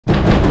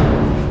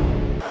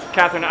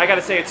Katherine, I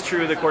gotta say it's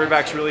true, the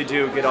quarterbacks really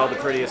do get all the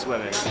prettiest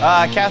women.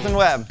 Katherine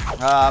Webb,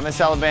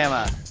 Miss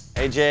Alabama,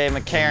 AJ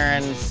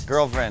McCarron's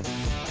girlfriend,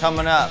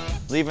 coming up,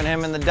 leaving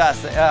him in the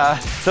dust.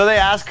 So they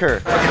ask her.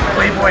 If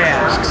Playboy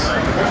asks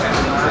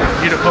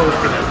you to pose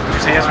for them, would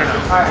you say yes or no?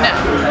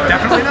 No.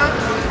 Definitely not?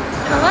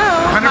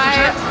 Hello.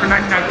 100% or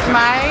 99%?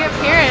 My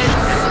appearance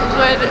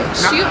would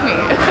shoot me.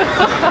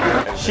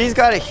 She's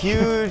got a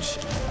huge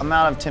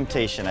amount of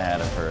temptation ahead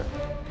of her.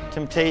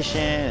 Temptation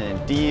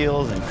and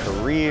deals and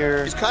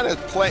career.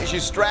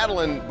 She's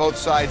straddling both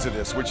sides of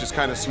this, which is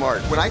kind of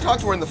smart. When I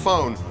talked to her on the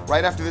phone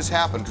right after this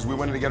happened, because we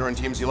wanted to get her on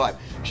TMZ Live,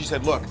 she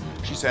said, look,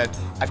 she said,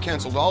 I've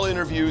canceled all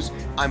interviews,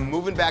 I'm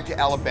moving back to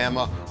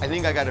Alabama, I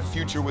think I got a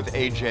future with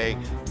AJ,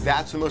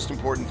 that's the most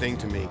important thing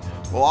to me.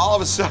 Well, all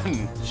of a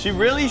sudden... She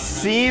really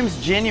seems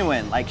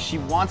genuine, like she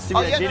wants to be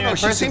a genuine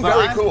person. She seemed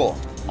very cool.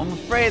 I'm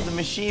afraid the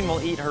machine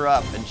will eat her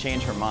up and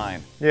change her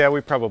mind. Yeah, we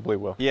probably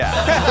will. Yeah.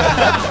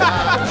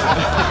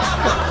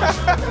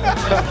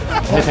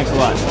 Hey, thanks a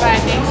lot. Bye,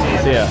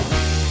 thanks. See ya.